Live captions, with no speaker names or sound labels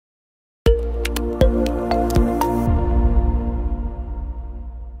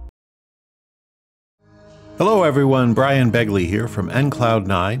Hello everyone, Brian Begley here from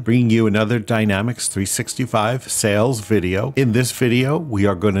enCloud9, bringing you another Dynamics 365 sales video. In this video, we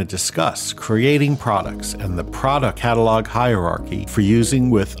are going to discuss creating products and the product catalog hierarchy for using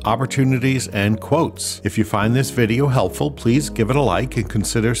with opportunities and quotes. If you find this video helpful, please give it a like and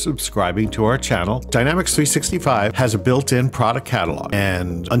consider subscribing to our channel. Dynamics 365 has a built-in product catalog,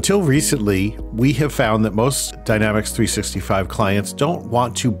 and until recently, we have found that most Dynamics 365 clients don't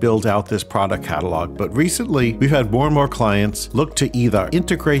want to build out this product catalog, but recently we've had more and more clients look to either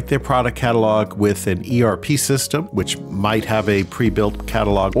integrate their product catalog with an ERP system, which might have a pre-built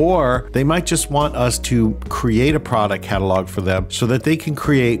catalog, or they might just want us to create a product catalog for them so that they can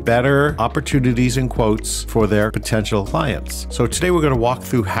create better opportunities and quotes for their potential clients. So today we're going to walk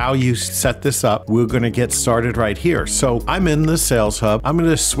through how you set this up. We're going to get started right here. So I'm in the Sales Hub. I'm going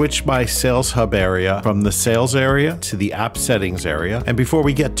to switch my Sales Hub area from the Sales area to the App Settings area. And before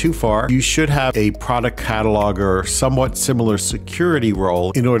we get too far, you should have a product catalog or somewhat similar security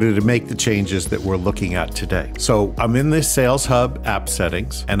role in order to make the changes that we're looking at today. So I'm in this Sales Hub App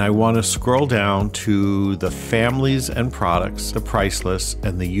Settings, and I want to scroll down to the families and products, the price lists,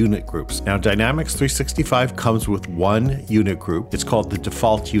 and the unit groups. Now, Dynamics 365 comes with one unit group. It's called the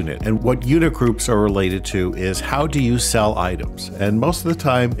default unit. And what unit groups are related to is how do you sell items? And most of the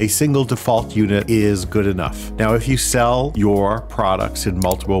time, a single default unit is good enough. Now, if you sell your products in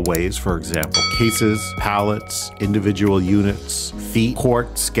multiple ways, for example, cases, pallets, individual units, feet,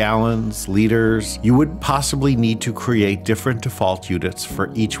 quarts, gallons, liters, you would possibly need to create different default units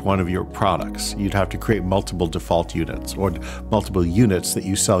for each one of your products. You'd have to create multiple default units or multiple units that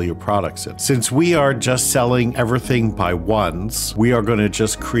you sell your products in. Since we are just selling everything by ones, we are going to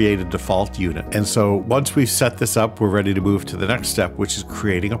just create a default unit. And so once we've set this up, we're ready to move to the next step, which is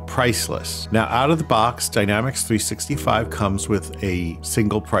creating a price list. Now, out of the box, Dynamics 365 comes with a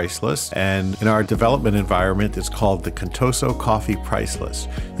single price list, and in our development environment, it's called the Contoso Coffee Price List.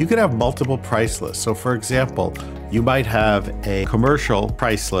 You can have multiple price lists. So for example, you might have a commercial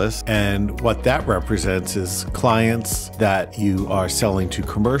price list, and what that represents is clients that you are selling to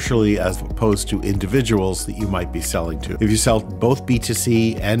commercially as opposed to individuals that you might be selling to. If you sell both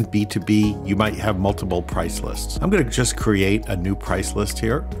B2C and B2B, you might have multiple price lists. I'm going to just create a new price list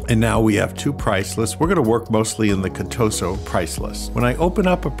here. And now we have two price lists. We're going to work mostly in the Contoso price list. When I open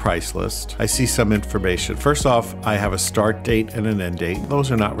up a price list, I see some information. First off, I have a start date and an end date.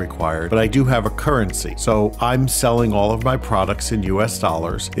 Those are not required, but I do have a currency. So I'm selling all of my products in US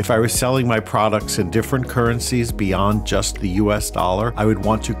dollars. If I was selling my products in different currencies beyond just the US dollar, I would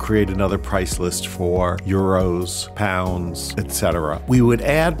want to create another price list for euros, pounds, etc. We would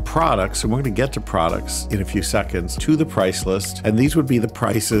add products, and we're going to get to products in a few seconds, to the price list, and these would be the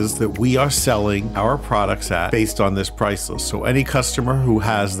prices that we are selling our products at based on this price list. So any customer who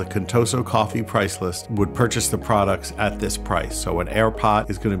has the Contoso Coffee price list would purchase the products at this price. So an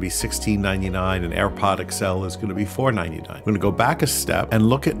AirPot is going to be $16.99, an AirPod XL is going to be $4.99. I'm going to go back a step and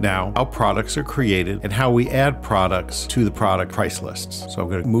look at now how products are created and how we add products to the product price lists. So I'm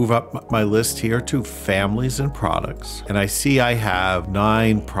going to move up my list here to families and products, and I see I have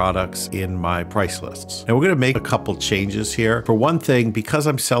 9 products in my price lists. And we're going to make a couple changes here. For one thing, because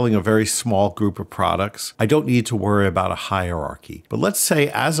I'm selling a very small group of products, I don't need to worry about a hierarchy. But let's say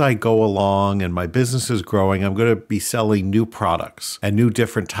as I go along and my business is growing, I'm going to be selling new products and new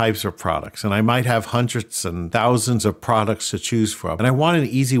different types of products. And I might have hundreds and thousands of products to choose from. And I want an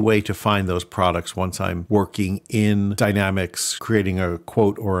easy way to find those products once I'm working in Dynamics, creating a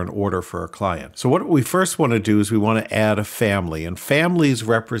quote or an order for a client. So what we first want to do is we want to add a family, and families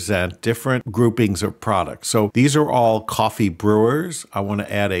represent different groupings of products. So these are all coffee brewers. I want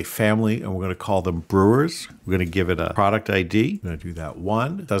to add a family, and we're going to call them Brewers. We're going to give it a product ID. I'm going to do that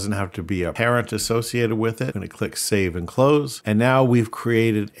one. It doesn't have to be a parent associated with it. I'm going to click Save and Close. And now we've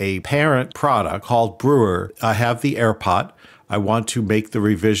created a parent product called Brewer. I have the AirPot. I want to make the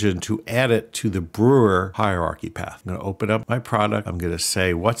revision to add it to the Brewer hierarchy path. I'm going to open up my product. I'm going to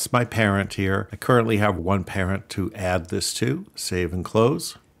say, what's my parent here? I currently have one parent to add this to. Save and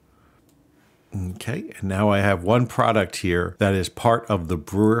Close. Okay, and now I have one product here that is part of the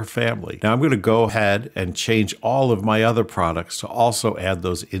Brewer family. Now I'm going to go ahead and change all of my other products to also add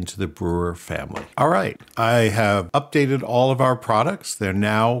those into the Brewer family. All right, I have updated all of our products. They're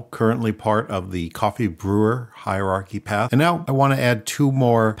now currently part of the coffee brewer hierarchy path. And now I want to add 2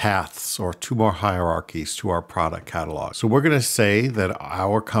 more paths or 2 more hierarchies to our product catalog. So we're going to say that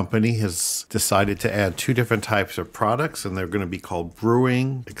our company has decided to add 2 different types of products, and they're going to be called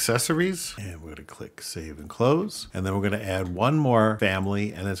brewing accessories. And we're going to click Save and Close. And then we're going to add one more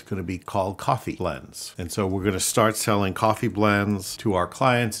family, and it's going to be called Coffee Blends. And so we're going to start selling coffee blends to our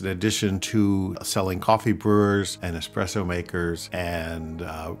clients in addition to selling coffee brewers and espresso makers. And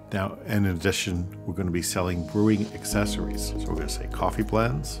now, in addition, we're going to be selling brewing accessories. So we're going to say Coffee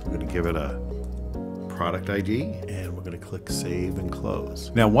Blends. We're going to give it a product ID, and we're going to click Save and Close.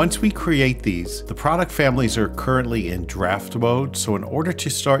 Now, once we create these, the product families are currently in draft mode. So in order to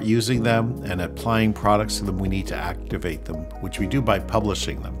start using them and applying products to them, we need to activate them, which we do by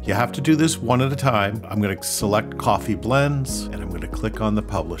publishing them. You have to do this one at a time. I'm going to select Coffee Blends, and I'm going to click on the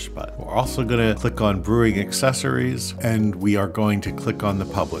Publish button. We're also going to click on Brewing Accessories, and we are going to click on the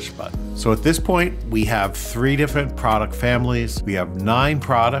Publish button. So at this point, we have 3 different product families. We have 9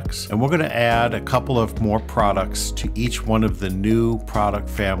 products, and we're going to add a couple of more products to each one of the new product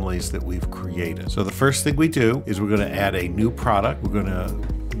families that we've created. So the first thing we do is we're going to add a new product. We're going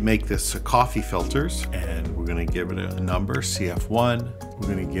to make this coffee filters, and we're going to give it a number, CF1.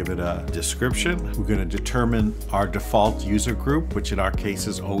 We're going to give it a description. We're going to determine our default user group, which in our case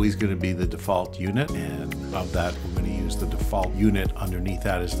is always going to be the default unit. And of that, we're going to use the default unit underneath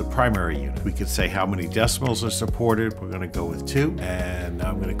that as the primary unit. We could say how many decimals are supported. We're going to go with 2. And now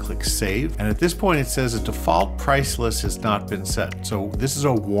I'm going to click Save. And at this point, it says a default price list has not been set. So this is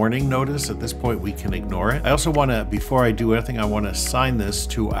a warning notice. At this point, we can ignore it. I also want to, before I do anything, I want to assign this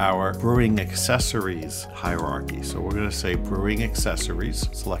to our brewing accessories hierarchy. So we're going to say brewing accessories.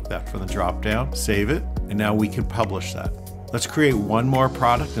 Select that from the drop down, save it, and now we can publish that. Let's create one more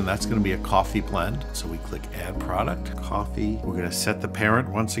product, and that's going to be a coffee blend. So we click Add Product, Coffee. We're going to set the parent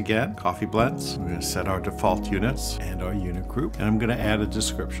once again, Coffee Blends. We're going to set our default units and our unit group, and I'm going to add a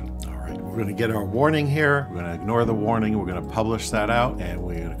description. All right, we're going to get our warning here. We're going to ignore the warning. We're going to publish that out, and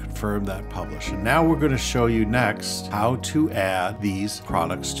we're going to confirm that publish. And now we're going to show you next how to add these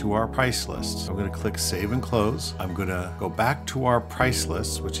products to our price list. I'm going to click Save and Close. I'm going to go back to our price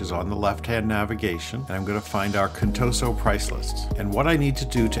list, which is on the left-hand navigation, and I'm going to find our Contoso price lists. And what I need to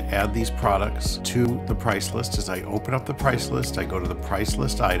do to add these products to the price list is I open up the price list, I go to the price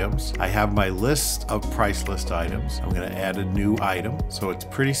list items, I have my list of price list items. I'm going to add a new item. So it's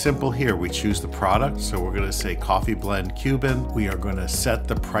pretty simple here. We choose the product. So we're going to say Coffee Blend Cuban. We are going to set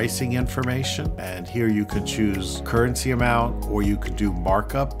the pricing information, and here you can choose currency amount, or you could do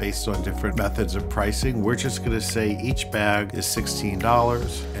markup based on different methods of pricing. We're just going to say each bag is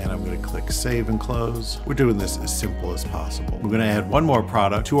 $16, and I'm going to click Save and Close. We're doing this as simple as possible. We're going to add one more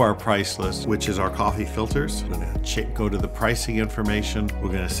product to our price list, which is our coffee filters. We're going to go to the pricing information. We're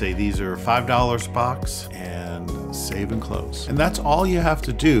going to say these are $5 box, and Save and Close. And that's all you have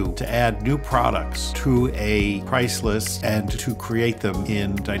to do to add new products to a price list and to create them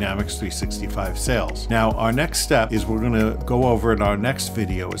in Dynamics 365 Sales. Now, our next step is we're going to go over in our next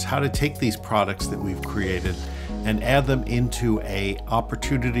video is how to take these products that we've created and add them into a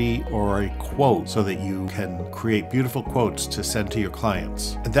opportunity or a quote so that you can create beautiful quotes to send to your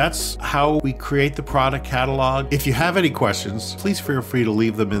clients. And that's how we create the product catalog. If you have any questions, please feel free to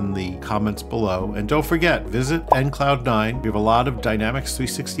leave them in the comments below. And don't forget, visit enCloud9. We have a lot of Dynamics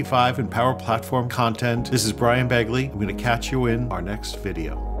 365 and Power Platform content. This is Brian Begley. I'm going to catch you in our next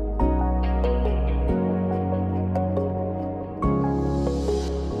video.